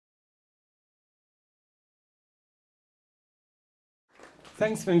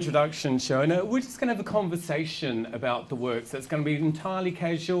Thanks for the introduction, Shona. We're just going to have a conversation about the work, so it's going to be entirely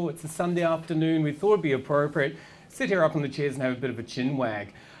casual. It's a Sunday afternoon. We thought it'd be appropriate. Sit here up on the chairs and have a bit of a chin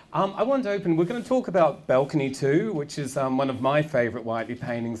wag. I want to open, we're going to talk about Balcony 2, which is one of my favourite Whiteley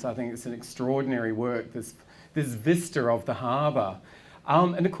paintings. I think it's an extraordinary work, this vista of the harbour.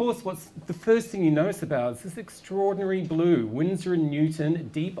 And of course, what's the first thing you notice about is this extraordinary blue, Winsor & Newton,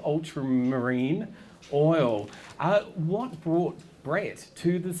 deep ultramarine oil. What brought Brett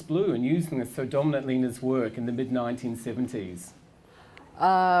to this blue and using this so dominantly in his work in the mid-1970s?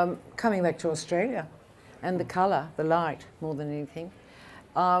 Coming back to Australia and the colour, the light, more than anything.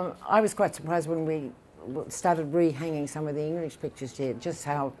 I was quite surprised when we started re-hanging some of the English pictures here, just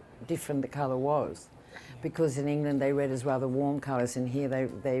how different the colour was. Because in England they read as rather warm colours, and here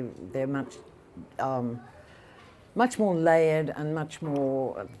they're much more layered and much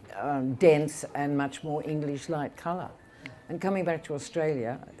more dense and much more English light colour. And coming back to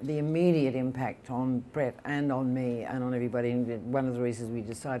Australia, the immediate impact on Brett and on me and on everybody, and one of the reasons we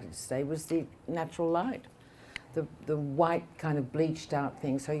decided to stay was the natural light. The white kind of bleached out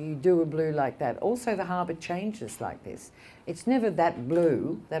thing, so you do a blue like that. Also the harbour changes like this. It's never that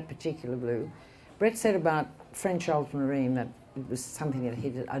blue, that particular blue. Brett said about French ultramarine that it was something that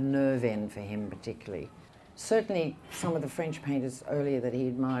hit a nerve end for him particularly. Certainly some of the French painters earlier that he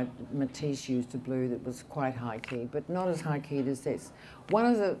admired, Matisse used a blue that was quite high-key, but not as high-keyed as this. One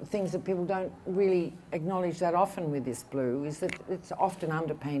of the things that people don't really acknowledge that often with this blue is that it's often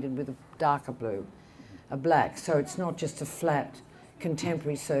underpainted with a darker blue, a black, so it's not just a flat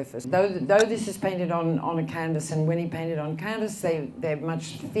contemporary surface. Though this is painted on a canvas, and when he painted on canvas they're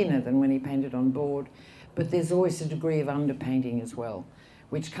much thinner than when he painted on board, but there's always a degree of underpainting as well,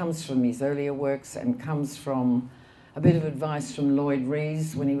 which comes from his earlier works and comes from a bit of advice from Lloyd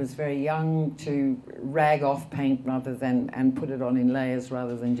Rees when he was very young to rag off paint rather than, and put it on in layers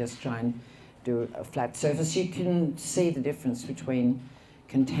rather than just try and do a flat surface. You can see the difference between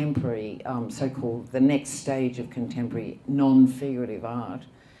contemporary, so-called the next stage of contemporary non-figurative art,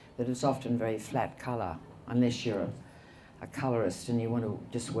 that is often very flat colour, unless you're a colourist and you want to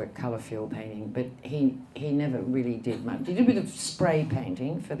just work colour fill painting. But he never really did much. He did a bit of spray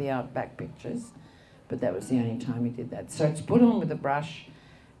painting for the outback pictures, but that was the only time he did that. So it's put on with a brush,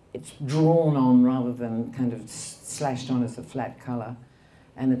 it's drawn on rather than kind of slashed on as a flat colour,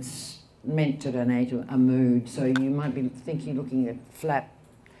 and it's meant to donate a mood. So you might be thinking looking at flat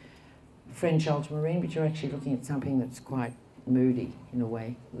French ultramarine, but you're actually looking at something that's quite moody in a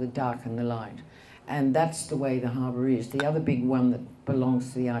way, the dark and the light. And that's the way the harbour is. The other big one that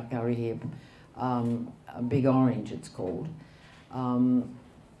belongs to the art gallery here, a Big Orange it's called,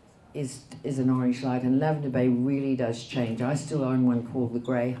 is an orange light, and Lavender Bay really does change. I still own one called the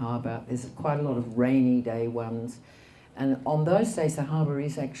Grey Harbour. There's quite a lot of rainy day ones, and on those days the harbour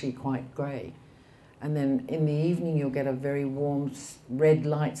is actually quite grey. And then in the evening you'll get a very warm red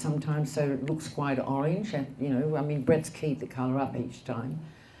light sometimes, so it looks quite orange. And, you know, I mean, Brett's keyed the colour up each time.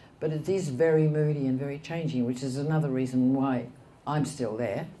 But it is very moody and very changing, which is another reason why I'm still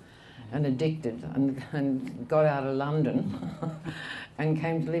there and addicted and got out of London and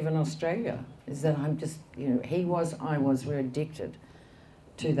came to live in Australia, is that I'm just, you know, I was, we're addicted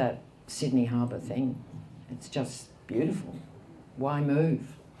to that Sydney Harbour thing. It's just beautiful. Why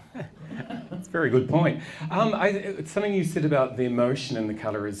move? That's a very good point. It's something you said about the emotion in the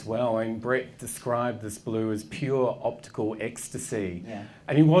colour as well. I mean, Brett described this blue as pure optical ecstasy. Yeah.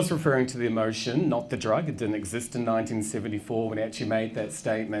 And he was referring to the emotion, not the drug. It didn't exist in 1974 when he actually made that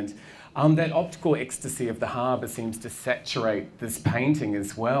statement. That optical ecstasy of the harbour seems to saturate this painting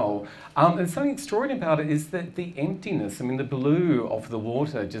as well. And something extraordinary about it is that the emptiness, I mean, the blue of the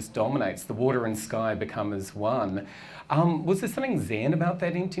water just dominates. The water and sky become as one. Was there something zen about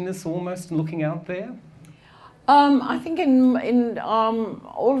that emptiness almost and looking out there? I think in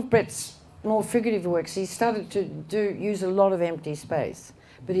all of Brett's more figurative works, he started to use a lot of empty space,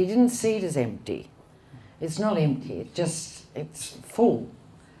 but he didn't see it as empty. It's not empty, it's full.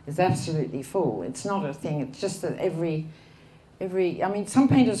 It's absolutely full. It's not a thing, it's just that every I mean, some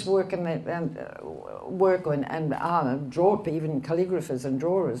painters work and draw, even calligraphers and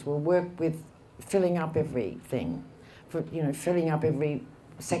drawers will work with filling up everything. You know, filling up every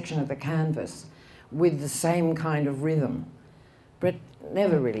section of the canvas with the same kind of rhythm. Brett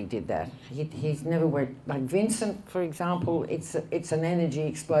never really did that. He's never worked, like Vincent, for example, it's an energy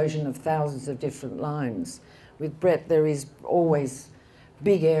explosion of thousands of different lines. With Brett, there is always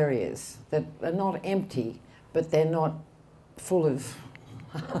big areas that are not empty, but they're not full of,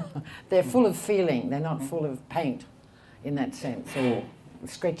 they're full of feeling, they're not full of paint in that sense, or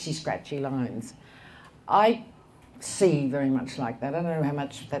scratchy lines. I see very much like that. I don't know how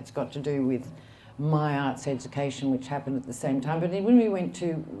much that's got to do with my arts education, which happened at the same time. But when we went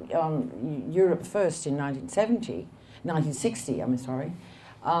to Europe first in 1960,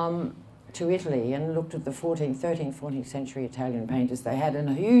 to Italy and looked at the 13th, 14th century Italian painters, they had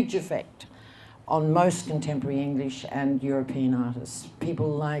a huge effect on most contemporary English and European artists. People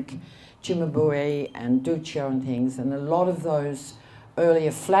like Cimabue and Duccio and things, and a lot of those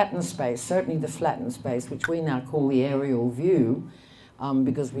earlier flattened space, certainly the flattened space, which we now call the aerial view,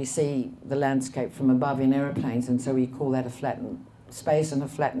 because we see the landscape from above in aeroplanes, and so we call that a flattened space and a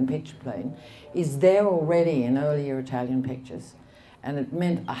flattened picture plane, is there already in earlier Italian pictures. And it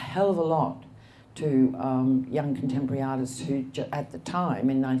meant a hell of a lot to young contemporary artists who, at the time,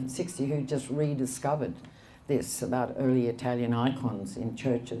 in 1960, who just rediscovered this about early Italian icons in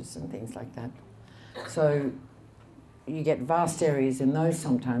churches and things like that. So you get vast areas in those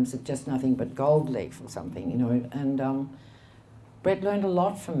sometimes of just nothing but gold leaf or something, you know, and Brett learned a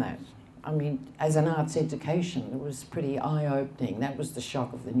lot from that. I mean, as an arts education, it was pretty eye-opening. That was the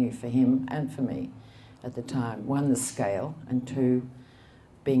shock of the new for him and for me at the time. One, the scale, and two,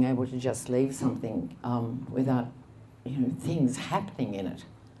 being able to just leave something without, you know, things happening in it.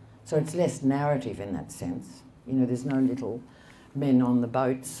 So it's less narrative in that sense. You know, there's no little men on the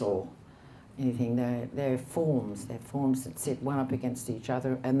boats or anything. They're forms that sit one up against each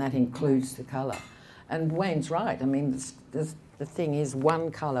other, and that includes the colour. And Wayne's right. I mean, the thing is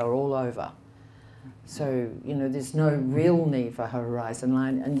one colour all over. So, you know, there's no real need for a horizon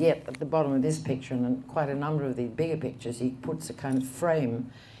line, and yet at the bottom of this picture, and quite a number of the bigger pictures, he puts a kind of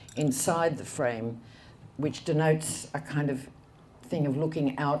frame inside the frame, which denotes a kind of thing of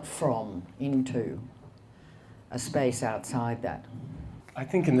looking out from, into a space outside that. I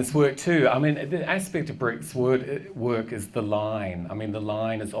think in this work too, I mean, the aspect of Brett's work is the line. I mean, the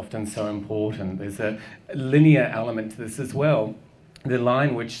line is often so important. There's a linear element to this as well. The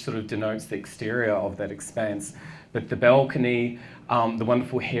line which sort of denotes the exterior of that expanse, but the balcony, the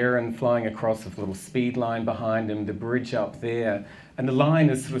wonderful heron flying across with a little speed line behind him, the bridge up there, and the line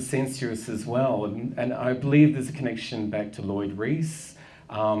is sort of sensuous as well. And I believe there's a connection back to Lloyd Rees,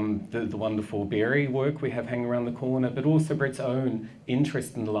 the wonderful Berry work we have hanging around the corner, but also Brett's own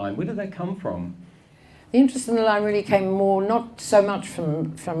interest in the line. Where did that come from? The interest in the line really came more, not so much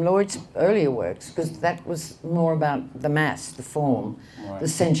from Lloyd's earlier works, because that was more about the mass, the form, right, the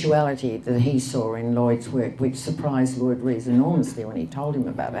sensuality that he saw in Lloyd's work, which surprised Lloyd Rees enormously when he told him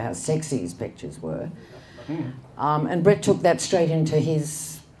about how sexy his pictures were. And Brett took that straight into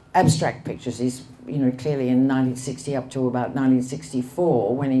his abstract pictures. He's, you know, clearly in 1960 up to about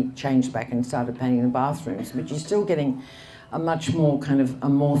 1964, when he changed back and started painting the bathrooms, but you're still getting a much more kind of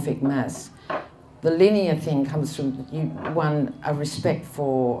amorphic mass. The linear thing comes from, one, a respect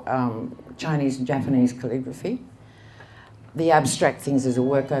for Chinese and Japanese calligraphy. The abstract things, there's a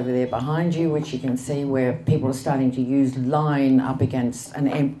work over there behind you, which you can see where people are starting to use line up against an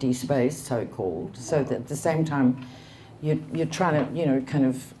empty space, so-called. So that at the same time, you're trying to, you know, kind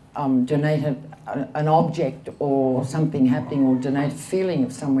of donate an object or something happening, or donate a feeling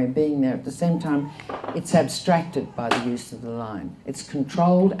of somewhere being there. At the same time, it's abstracted by the use of the line. It's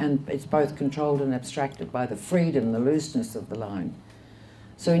controlled, and it's both controlled and abstracted by the freedom, the looseness of the line.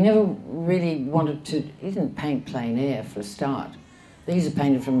 So he never really wanted to, he didn't paint plein air for a start. These are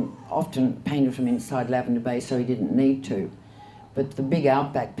painted from, often painted from inside Lavender Bay, so he didn't need to. But the big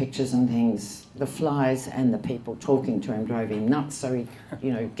outback pictures and things, the flies and the people talking to him drove him nuts, so he'd,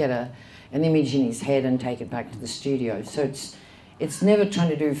 you know, get an image in his head and take it back to the studio. So it's never trying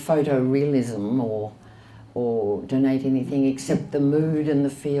to do photorealism or donate anything except the mood and the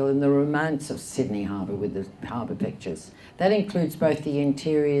feel and the romance of Sydney Harbour with the harbour pictures. That includes both the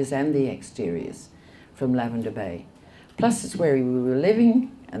interiors and the exteriors from Lavender Bay. Plus it's where we were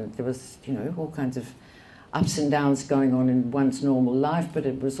living, and there was, you know, all kinds of ups and downs going on in one's normal life, but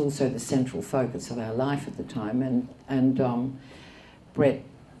it was also the central focus of our life at the time. And Brett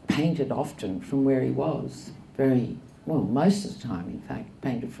painted often from where he was, most of the time, in fact,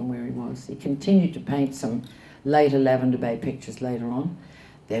 painted from where he was. He continued to paint some later Lavender Bay pictures later on.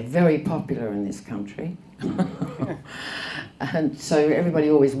 They're very popular in this country. And so everybody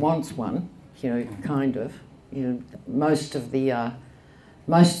always wants one, you know, kind of. You know, most of them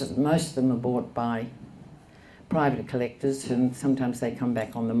are bought by private collectors, and sometimes they come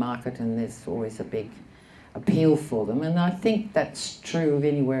back on the market, and there's always a big appeal for them. And I think that's true of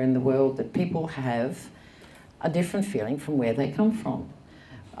anywhere in the world, that people have a different feeling from where they come from.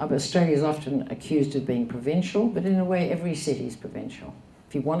 Australia is often accused of being provincial, but in a way every city is provincial.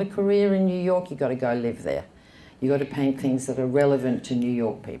 If you want a career in New York, you've got to go live there. You've got to paint things that are relevant to New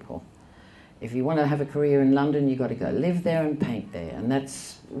York people. if you want to have a career in London, you've got to go live there and paint there. And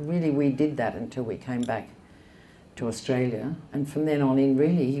that's really, we did that until we came back to Australia. And from then on in,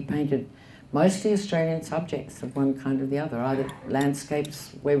 really, he painted mostly Australian subjects of one kind or the other, either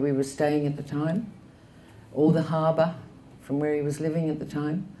landscapes where we were staying at the time, or the harbour from where he was living at the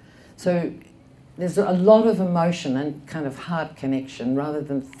time. So there's a lot of emotion and kind of heart connection rather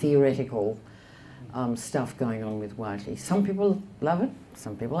than theoretical stuff going on with Whiteley. Some people love it,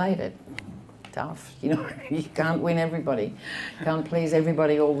 some people hate it. Tough, you know, you can't win everybody. Can't please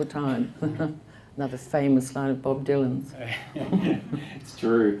everybody all the time. Another famous line of Bob Dylan's. It's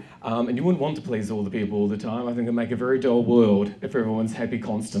true. And you wouldn't want to please all the people all the time. I think it'd make a very dull world if everyone's happy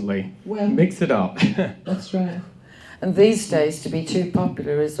constantly. Well, mix it up. That's right. And these days, to be too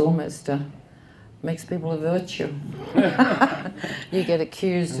popular is almost makes people a virtue. You get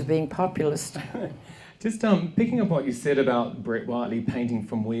accused of being populist. Just picking up what you said about Brett Whiteley painting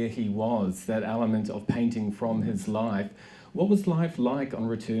from where he was, that element of painting from his life. What was life like on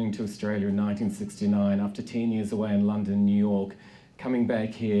returning to Australia in 1969 after 10 years away in London, New York, coming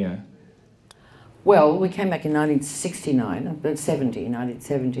back here? Well, we came back in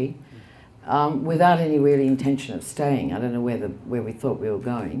 1970, without any really intention of staying. I don't know where we thought we were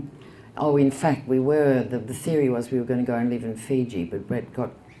going. Oh, in fact, we were, the theory was we were going to go and live in Fiji, but Brett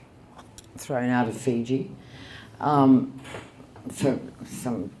got thrown out of Fiji for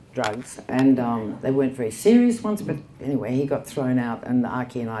some drugs, and they weren't very serious ones, but anyway, he got thrown out, and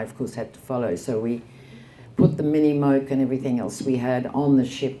Archie and I, of course, had to follow. So we put the mini moke and everything else we had on the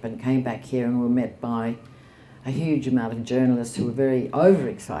ship and came back here, and were met by a huge amount of journalists who were very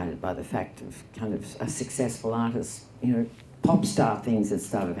overexcited by the fact of kind of a successful artist, you know, pop star things that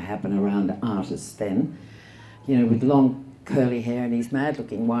started to happen around artists then, you know, with long curly hair and his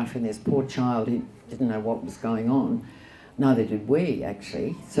mad-looking wife and this poor child who didn't know what was going on. Neither did we,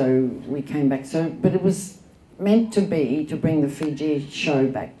 actually. So we came back. But it was meant to be to bring the Fiji show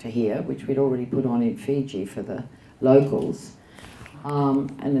back to here, which we'd already put on in Fiji for the locals,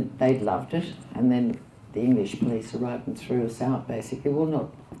 and they'd loved it. And then the English police arrived and threw us out, basically. Well, not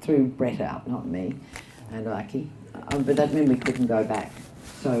threw Brett out, not me and Archie. But that meant we couldn't go back.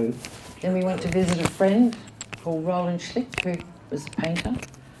 So then we went to visit a friend called Roland Schlick, who was a painter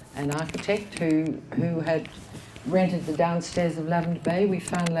and architect who had rented the downstairs of Lavender Bay. We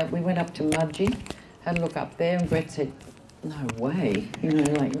went up to Mudgee, had a look up there, and Brett said, "No way, you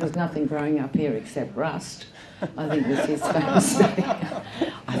know, like there's nothing growing up here except rust." I think was his famous statement.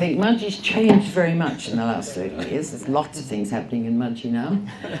 I think Mudgee's changed very much in the last 30 years. There's lots of things happening in Mudgee now.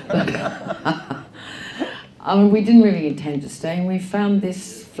 But, we didn't really intend to stay, and we found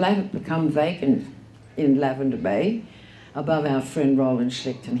this flat had become vacant in Lavender Bay above our friend Roland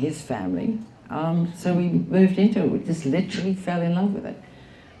Schlicht and his family. So we moved into it. We just literally fell in love with it.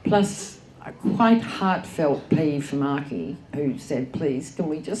 Plus a quite heartfelt plea from Archie, who said, "Please, can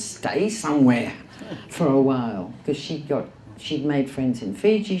we just stay somewhere for a while?" Because she'd made friends in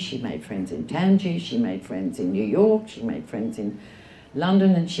Fiji, she'd made friends in Tangier, she made friends in New York, she made friends in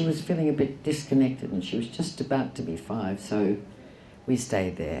London, and she was feeling a bit disconnected, and she was just about to be 5, so we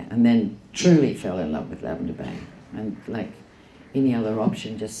stayed there, and then truly fell in love with Lavender Bay. And like any other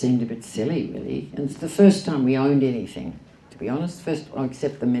option just seemed a bit silly, really. And it's the first time we owned anything, to be honest,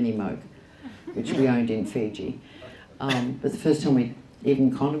 except the mini moke, which we owned in Fiji. But the first time we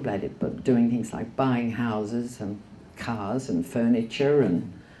even contemplated but doing things like buying houses and cars and furniture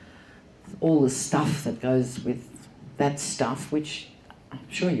and all the stuff that goes with that stuff, which I'm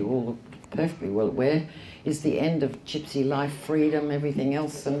sure you all are perfectly well aware is the end of gypsy life, freedom, everything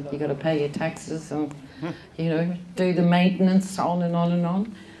else, and you've got to pay your taxes and, you know, do the maintenance, on and on and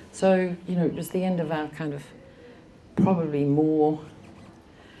on. So, you know, it was the end of our kind of probably more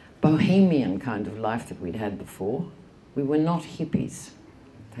bohemian kind of life that we'd had before. We were not hippies,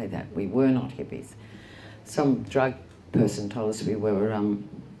 I'll tell you that, we were not hippies. Some drug person told us we were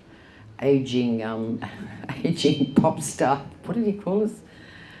aging pop star, what did he call us?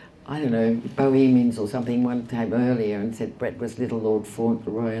 I don't know, bohemians or something one time earlier, and said Brett was little Lord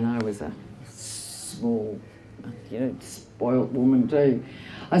Fauntleroy and I was a small, you know, spoilt woman too.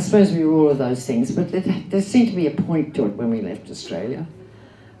 I suppose we were all of those things, but there seemed to be a point to it when we left Australia.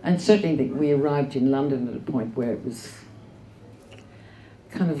 And certainly we arrived in London at a point where it was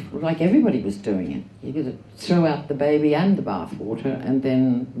kind of like everybody was doing it. You got to throw out the baby and the bathwater and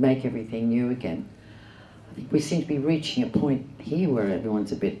then make everything new again. I think we seem to be reaching a point here where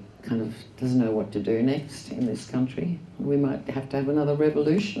everyone's a bit kind of doesn't know what to do next in this country. We might have to have another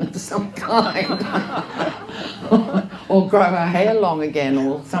revolution of some kind. or grow our hair long again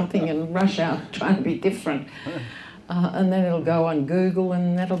or something and rush out trying to be different. And then it'll go on Google,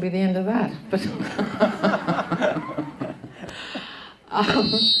 and that'll be the end of that. But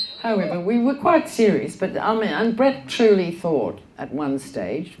however, we were quite serious. But I mean, and Brett truly thought at one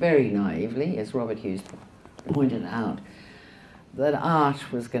stage, very naively, as Robert Hughes pointed out, that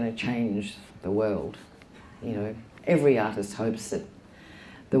art was going to change the world. You know, every artist hopes that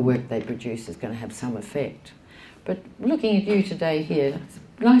the work they produce is going to have some effect. But looking at you today here,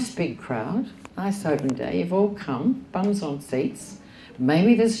 nice big crowd, nice open day, you've all come, bums on seats.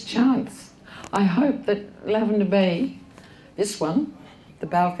 Maybe there's a chance. I hope that Lavender Bay, this one, the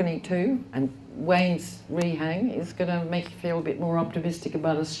balcony too, and Wayne's rehang is going to make you feel a bit more optimistic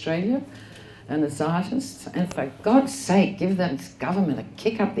about Australia and its artists. And for God's sake, give that government a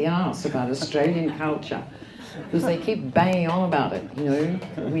kick up the arse about Australian culture, because they keep banging on about it. You know,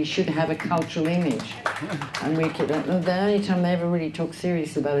 we should have a cultural image, and the only time they ever really talk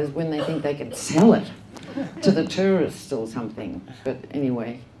seriously about it is when they think they can sell it to the tourists or something. But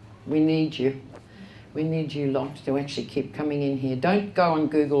anyway, we need you. We need you lot to actually keep coming in here. Don't go on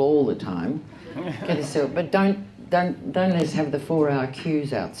Google all the time. Get yourself, but don't let's have the 4-hour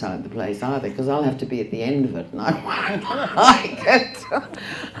queues outside the place either, because I'll have to be at the end of it, and I won't like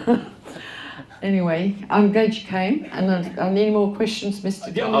it. Anyway, I'm glad you came, and any more questions,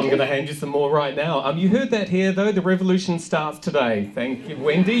 Mr. Yeah, I'm going to hand you some more right now. You heard that here, though. The revolution starts today. Thank you,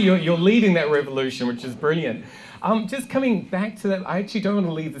 Wendy. You're leading that revolution, which is brilliant. Just coming back to that, I actually don't want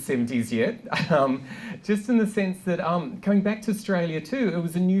to leave the 70s yet. Just in the sense that coming back to Australia too, it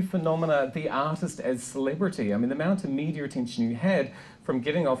was a new phenomena, the artist as celebrity. I mean, the amount of media attention you had from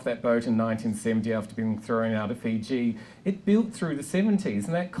getting off that boat in 1970 after being thrown out of Fiji, it built through the 70s,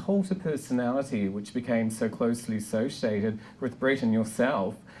 and that cult of personality, which became so closely associated with Brett and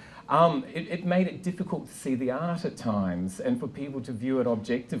yourself, it made it difficult to see the art at times and for people to view it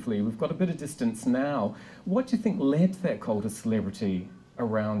objectively. We've got a bit of distance now. What do you think led to that cult of celebrity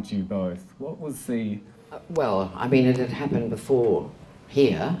around you both? What was the... well, I mean, it had happened before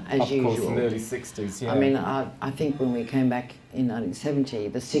here, as usual. Of course, in the early 60s, yeah. I mean, I think when we came back in 1970,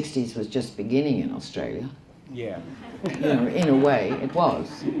 the 60s was just beginning in Australia. Yeah. You know, in a way, it was.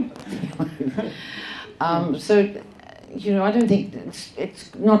 So, you know, I don't think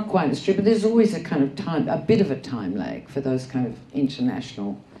it's not quite as true, but there's always a kind of a bit of a time lag for those kind of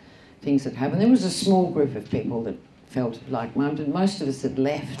international things that happen. There was a small group of people that felt like-minded. Most of us had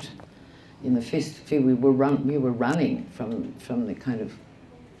left in the fist. We were running from the kind of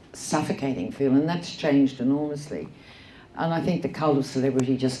suffocating feel, and that's changed enormously. And I think the cult of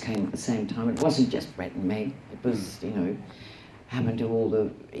celebrity just came at the same time. It wasn't just Brett and me. It was, you know, happened to all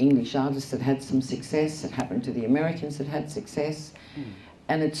the English artists that had some success. It happened to the Americans that had success.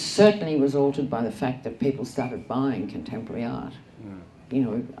 And it certainly was altered by the fact that people started buying contemporary art. You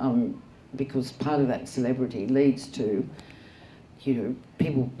know, because part of that celebrity leads to, you know,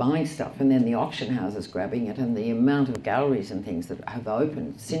 people buying stuff and then the auction houses grabbing it, and the amount of galleries and things that have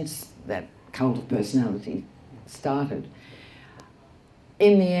opened since that cult of personality started.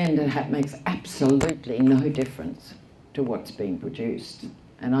 In the end, it makes absolutely no difference to what's being produced.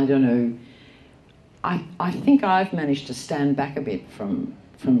 And I don't know, I think I've managed to stand back a bit from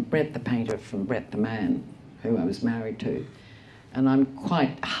Brett the painter, from Brett the man, who I was married to. And I'm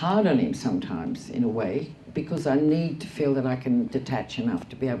quite hard on him sometimes, in a way, because I need to feel that I can detach enough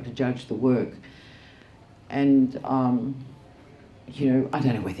to be able to judge the work. And, you know, I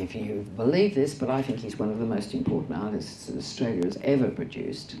don't know whether you believe this, but I think he's one of the most important artists that Australia has ever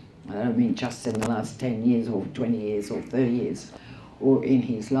produced. I don't mean just in the last 10 years or 20 years or 30 years, or in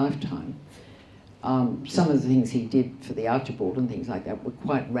his lifetime. Some of the things he did for the Archibald and things like that were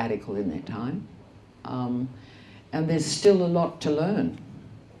quite radical in their time. And there's still a lot to learn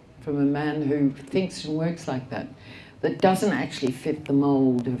from a man who thinks and works like that, that doesn't actually fit the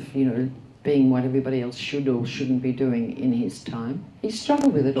mould of, you know, being what everybody else should or shouldn't be doing in his time. He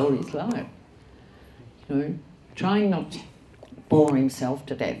struggled with it all his life. You know, trying not to bore himself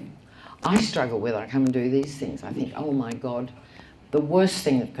to death. I struggle with it. I come and do these things. I think, oh my God, the worst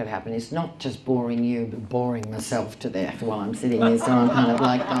thing that could happen is not just boring you, but boring myself to death while I'm sitting there. So I'm kind of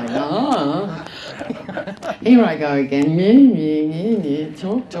like going, oh, here I go again.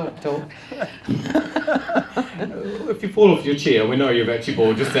 Talk, talk, talk. If you fall off your chair, we know you've actually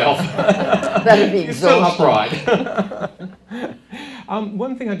bored yourself. That'd be exhausting. You're still upright.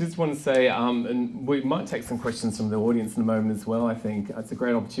 One thing I just want to say, and we might take some questions from the audience in a moment as well, I think. It's a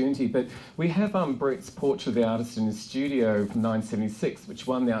great opportunity. But we have Brett's portrait of the artist in his studio from 1976, which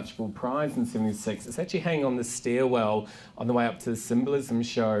won the Archibald Prize in 76. It's actually hanging on the stairwell on the way up to the Symbolism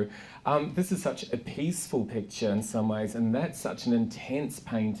show. This is such a peaceful picture in some ways, and that's such an intense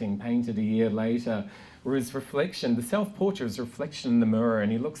painting, painted a year later, where his reflection, the self-portrait is a reflection in the mirror,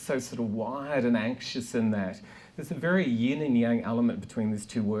 and he looks so sort of wired and anxious in that. There's a very yin and yang element between these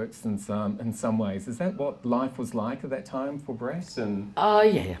two works in some ways. Is that what life was like at that time for Brett? And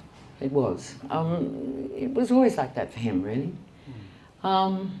yeah, it was. It was always like that for him, really.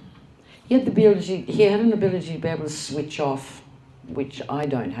 He had an ability to be able to switch off, which I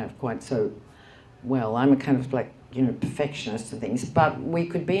don't have quite so well. I'm a kind of like, you know, perfectionist and things, but we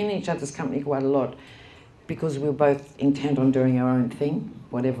could be in each other's company quite a lot because we were both intent on doing our own thing,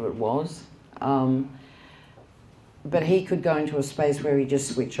 whatever it was. But he could go into a space where he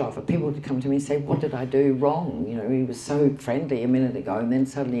just switch off. And people would come to me and say, what did I do wrong? You know, he was so friendly a minute ago, and then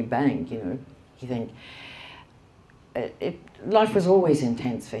suddenly bang, you know. You think, life was always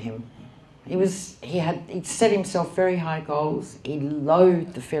intense for him. He'd set himself very high goals. He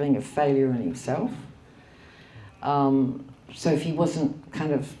loathed the feeling of failure in himself. So if he wasn't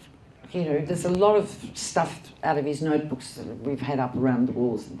kind of, you know, there's a lot of stuff out of his notebooks that we've had up around the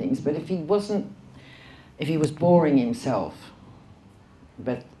walls and things, but if he was boring himself,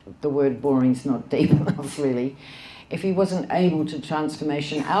 but the word boring's not deep enough really, if he wasn't able to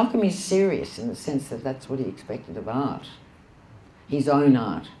transformation, alchemy's serious in the sense that that's what he expected of art, his own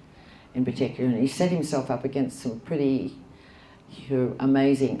art in particular, and he set himself up against some pretty, you know,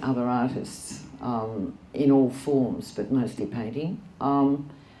 amazing other artists in all forms, but mostly painting,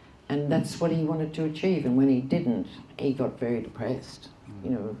 and that's what he wanted to achieve, and when he didn't, he got very depressed, you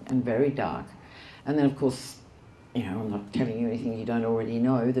know, and very dark. And then, of course, you know, I'm not telling you anything you don't already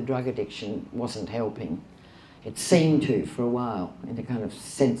know, the drug addiction wasn't helping. It seemed to for a while, in a kind of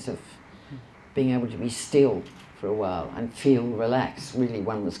sense of being able to be still for a while and feel relaxed. Really,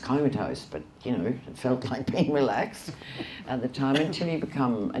 one was comatose, but, you know, it felt like being relaxed at the time until you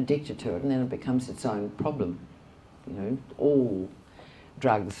become addicted to it, and then it becomes its own problem. You know, all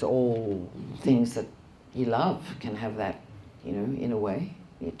drugs, all things that you love can have that, you know, in a way,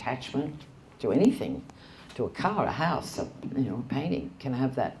 the attachment to anything, to a car, a house, you know, a painting, can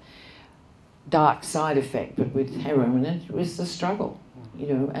have that dark side effect, but with heroin it was the struggle, you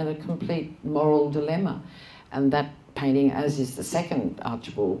know, and a complete moral dilemma. And that painting, as is the second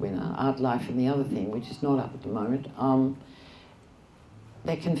Archibald winner, Art, Life and the Other Thing, which is not up at the moment,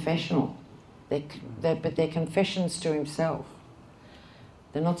 they're confessional, but they're confessions to himself.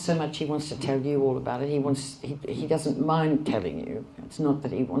 They're not so much he wants to tell you all about it, he doesn't mind telling you. It's not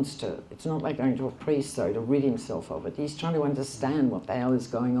that he wants to, it's not like going to a priest though to rid himself of it. He's trying to understand what the hell is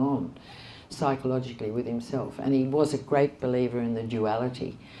going on psychologically with himself. And he was a great believer in the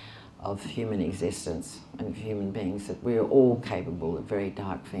duality of human existence and of human beings, that we're all capable of very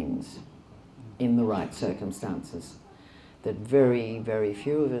dark things in the right circumstances, that very, very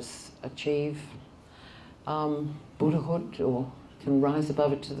few of us achieve Buddhahood or can rise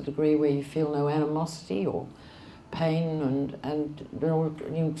above it to the degree where you feel no animosity or pain and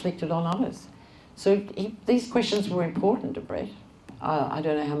inflicted on others. So these questions were important to Brett. I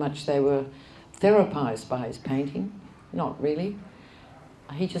don't know how much they were therapized by his painting, not really.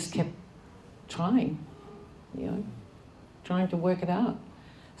 He just kept trying, you know, trying to work it out.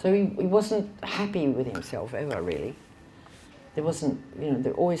 So he wasn't happy with himself ever, really. There wasn't, you know,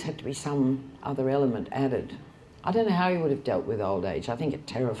 there always had to be some other element added. I don't know how he would have dealt with old age. I think it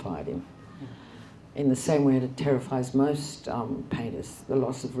terrified him. In the same way it terrifies most painters, the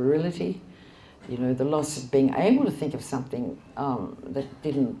loss of virility, you know, the loss of being able to think of something that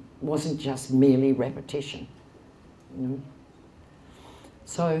wasn't just merely repetition, you know.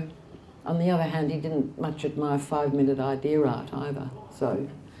 So, on the other hand, he didn't much admire 5-minute idea art either, so.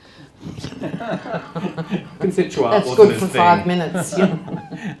 Conceptual art that's good for 5 minutes. You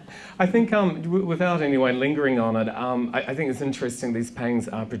know. I think, without anyone lingering on it, I think it's interesting these paintings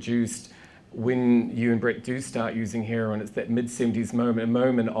are produced when you and Brett do start using heroin. It's that mid-70s moment, a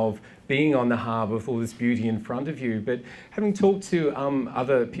moment of being on the harbour with all this beauty in front of you. But having talked to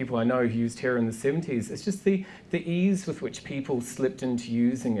other people I know who used heroin in the 70s, it's just the ease with which people slipped into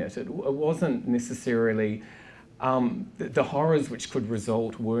using it. It wasn't necessarily... the horrors which could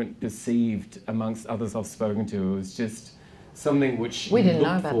result weren't perceived amongst others I've spoken to. It was just something which we didn't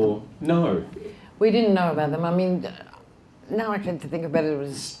know about them. No. We didn't know about them. I mean, now I come to think about it, it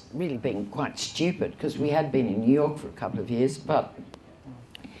was really being quite stupid because we had been in New York for a couple of years, but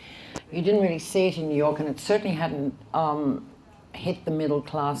you didn't really see it in New York, and it certainly hadn't hit the middle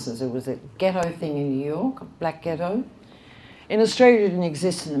classes. It was a ghetto thing in New York, a black ghetto. In Australia, it didn't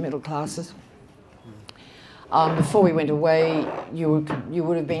exist in the middle classes. Before we went away, you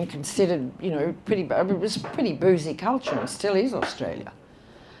would have been considered, you know, it was pretty boozy culture, and still is Australia.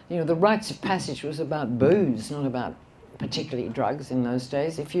 You know, the rites of passage was about booze, not about particularly drugs in those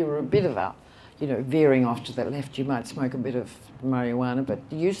days. If you were a bit of a, you know, veering off to the left, you might smoke a bit of marijuana, but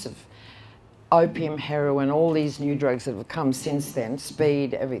the use of opium, heroin, all these new drugs that have come since then,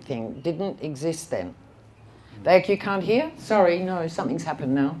 speed, everything, didn't exist then. You can't hear? Sorry, no, something's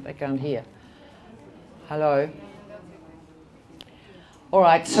happened now. They can't hear. Hello? All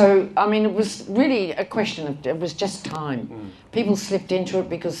right, so, I mean, it was really a question of, it was just time. People slipped into it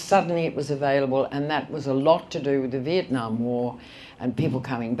because suddenly it was available, and that was a lot to do with the Vietnam War and people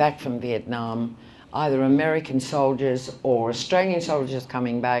coming back from Vietnam, either American soldiers or Australian soldiers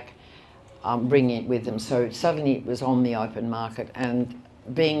coming back, bringing it with them. So suddenly it was on the open market, and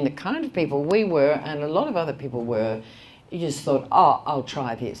being the kind of people we were, and a lot of other people were, you just thought, oh, I'll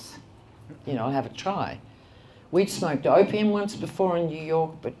try this. You know, I'll have a try. We'd smoked opium once before in New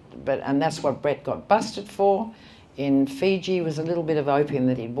York, and that's what Brett got busted for. In Fiji was a little bit of opium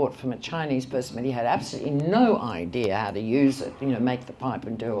that he'd bought from a Chinese person, but he had absolutely no idea how to use it, you know, make the pipe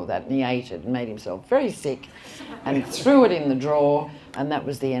and do all that. And he ate it and made himself very sick and threw it in the drawer, and that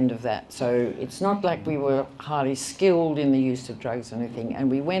was the end of that. So it's not like we were highly skilled in the use of drugs or anything, and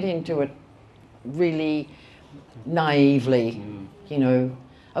we went into it really naively, you know.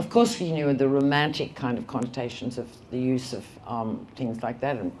 Of course, we knew the romantic kind of connotations of the use of things like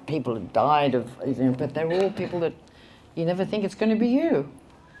that, and people had died of, you know, but they were all people that you never think it's going to be you.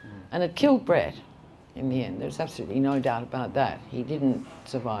 And it killed Brett in the end. There's absolutely no doubt about that. He didn't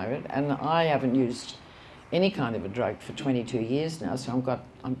survive it, and I haven't used any kind of a drug for 22 years now, so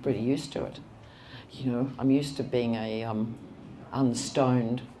I'm pretty used to it. You know, I'm used to being a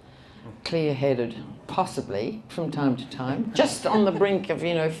unstoned, clear-headed, possibly, from time to time, just on the brink of,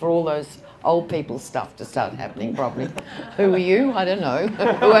 you know, for all those old people stuff to start happening, probably. Who are you? I don't know.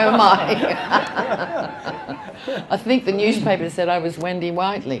 Who am I? I think the newspaper said I was Wendy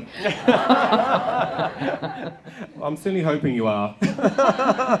Whiteley. I'm certainly hoping you are.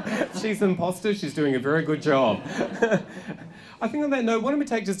 She's an imposter. She's doing a very good job. I think on that note, why don't we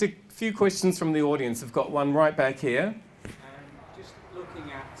take just a few questions from the audience? I've got one right back here. Just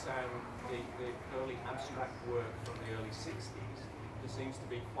looking at the early abstract work from the early 60s, there seems to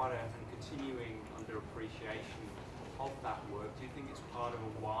be quite a continuing underappreciation of that work. Do you think it's part of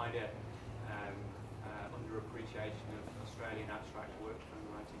a wider underappreciation of Australian abstract work from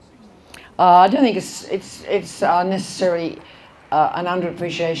the 1960s? I don't think it's necessarily an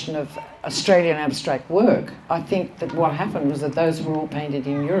underappreciation of Australian abstract work. I think that what happened was that those were all painted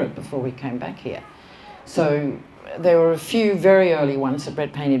in Europe before we came back here. So there were a few very early ones that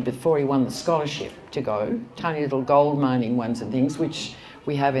Brett painted before he won the scholarship to go, tiny little gold mining ones and things, which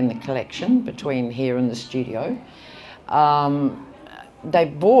we have in the collection between here and the studio. They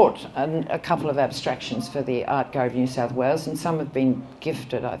bought a couple of abstractions for the Art Gallery of New South Wales, and some have been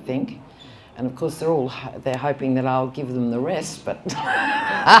gifted, I think. And of course, they're hoping that I'll give them the rest, but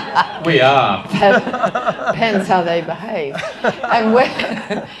we are. Depends how they behave. And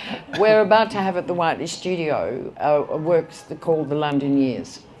we're about to have at the Whiteley Studio works called the London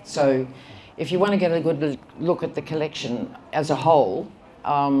Years. So, if you want to get a good look at the collection as a whole,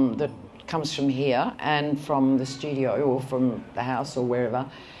 that comes from here and from the studio or from the house or wherever,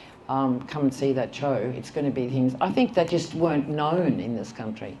 come and see that show. It's going to be things I think that just weren't known in this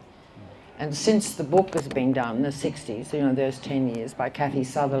country. And since the book has been done in the 60s, you know, there's 10 years, by Cathy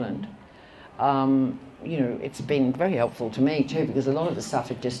Sutherland, you know, it's been very helpful to me too, because a lot of the stuff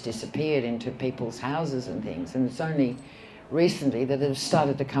had just disappeared into people's houses and things, and it's only recently that it has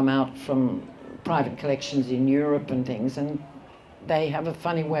started to come out from private collections in Europe and things, and they have a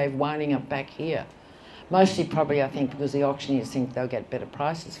funny way of winding up back here. Mostly probably, I think, because the auctioneers think they'll get better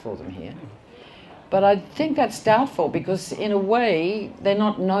prices for them here. But I think that's doubtful because, in a way, they're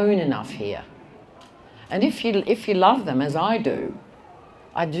not known enough here. And if you love them, as I do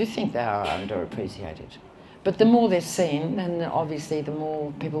think they are underappreciated. But the more they're seen, then obviously the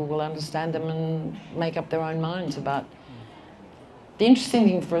more people will understand them and make up their own minds about. The interesting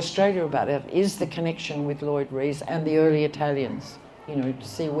thing for Australia about it is the connection with Lloyd Rees and the early Italians, you know, to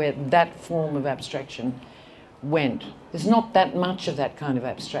see where that form of abstraction went. There's not that much of that kind of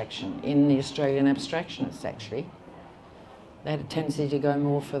abstraction in the Australian abstractionists, actually. They had a tendency to go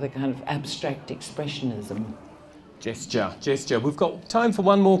more for the kind of abstract expressionism. Gesture. We've got time for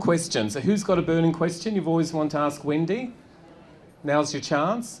one more question. So who's got a burning question you've always wanted to ask Wendy? Now's your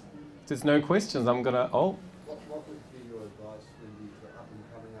chance. If there's no questions, I'm going to... Oh. What would be your advice, Wendy, to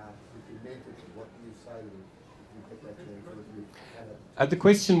up-and-coming artists? If you mentored them, what do you say to them if you get that chance? The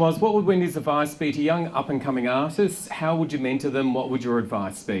question was, what would Wendy's advice be to young up-and-coming artists? How would you mentor them? What would your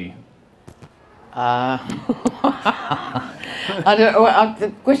advice be? I don't, the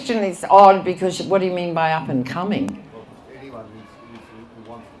question is odd because what do you mean by up-and-coming? Well, anyone who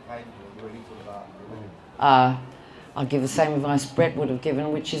wants to paint or any sort of I'll give the same advice Brett would have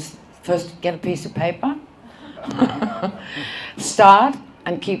given, which is first get a piece of paper, start,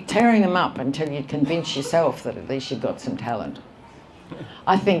 and keep tearing them up until you convince yourself that at least you've got some talent.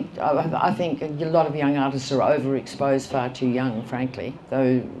 I think a lot of young artists are overexposed far too young, frankly,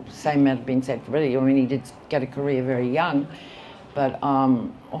 though same might have been said for Brett. I mean, he did get a career very young, but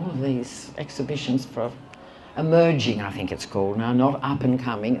all of these exhibitions for emerging, I think it's called now, not up and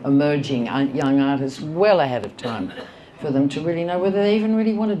coming, emerging young artists well ahead of time for them to really know whether they even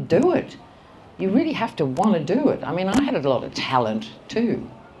really want to do it. You really have to want to do it. I mean, I had a lot of talent too,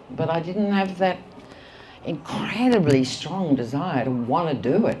 but I didn't have that incredibly strong desire to want to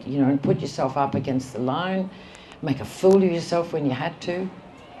do it, you know, and put yourself up against the line, make a fool of yourself when you had to,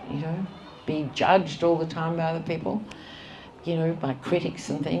 you know, be judged all the time by other people, you know, by critics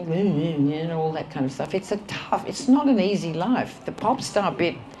and things, you know, all that kind of stuff. It's a tough, it's not an easy life. The pop star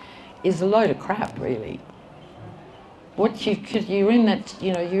bit is a load of crap, really. You're in that,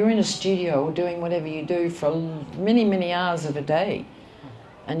 you know, you're in a studio doing whatever you do for many, many hours of a day,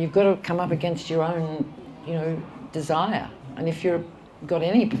 and you've got to come up against your own, you know, desire. And if you've got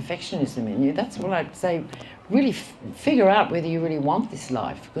any perfectionism in you, that's what I'd say, really figure out whether you really want this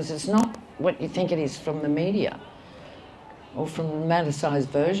life, because it's not what you think it is from the media or from romanticised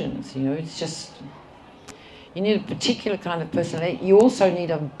versions, you know. It's just, you need a particular kind of personality. You also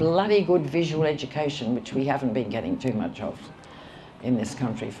need a bloody good visual education, which we haven't been getting too much of in this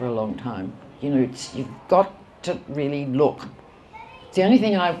country for a long time. You know, you've got to really look. It's the only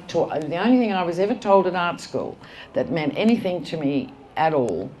thing the only thing I was ever told at art school that meant anything to me at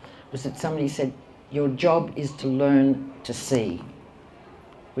all was that somebody said, your job is to learn to see,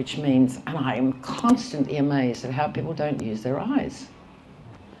 which means, and I am constantly amazed at how people don't use their eyes.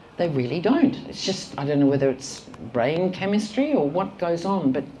 They really don't. It's just, I don't know whether it's brain chemistry or what goes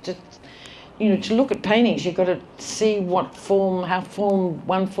on, but just, you know, to look at paintings, you've got to see what form, how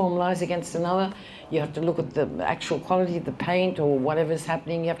one form lies against another. You have to look at the actual quality of the paint or whatever's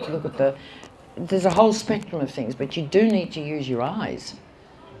happening. You have to look at there's a whole spectrum of things, but you do need to use your eyes,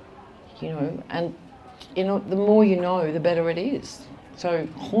 you know, and, you know, the more you know, the better it is. So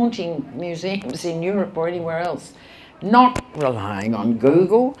haunting museums in Europe or anywhere else, not relying on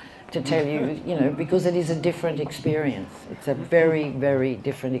Google to tell you, you know, because it is a different experience. It's a very, very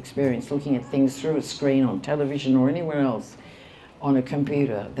different experience looking at things through a screen on television or anywhere else on a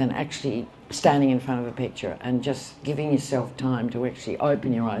computer than actually standing in front of a picture and just giving yourself time to actually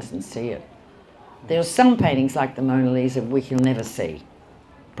open your eyes and see it. There are some paintings like the Mona Lisa we can never see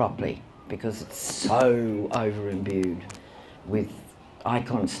properly because it's so over-imbued with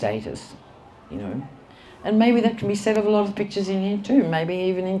icon status, you know. And maybe that can be said of a lot of pictures in here too, maybe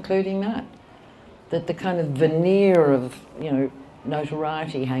even including that. That the kind of veneer of, you know,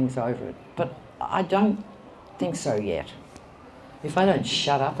 notoriety hangs over it. But I don't think so yet. If I don't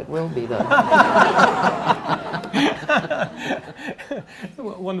shut up, it will be though.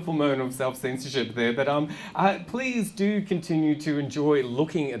 Wonderful moment of self-censorship there, but please do continue to enjoy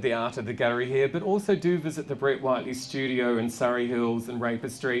looking at the art of the gallery here, but also do visit the Brett Whiteley studio in Surrey Hills and Raper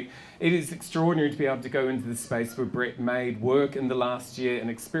Street. It is extraordinary to be able to go into the space where Brett made work in the last year and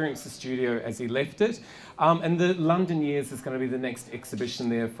experience the studio as he left it. And the London Years is going to be the next exhibition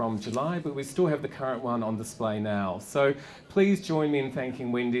there from July, but we still have the current one on display now. So please join me in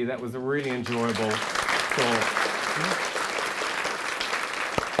thanking Wendy. That was a really enjoyable talk.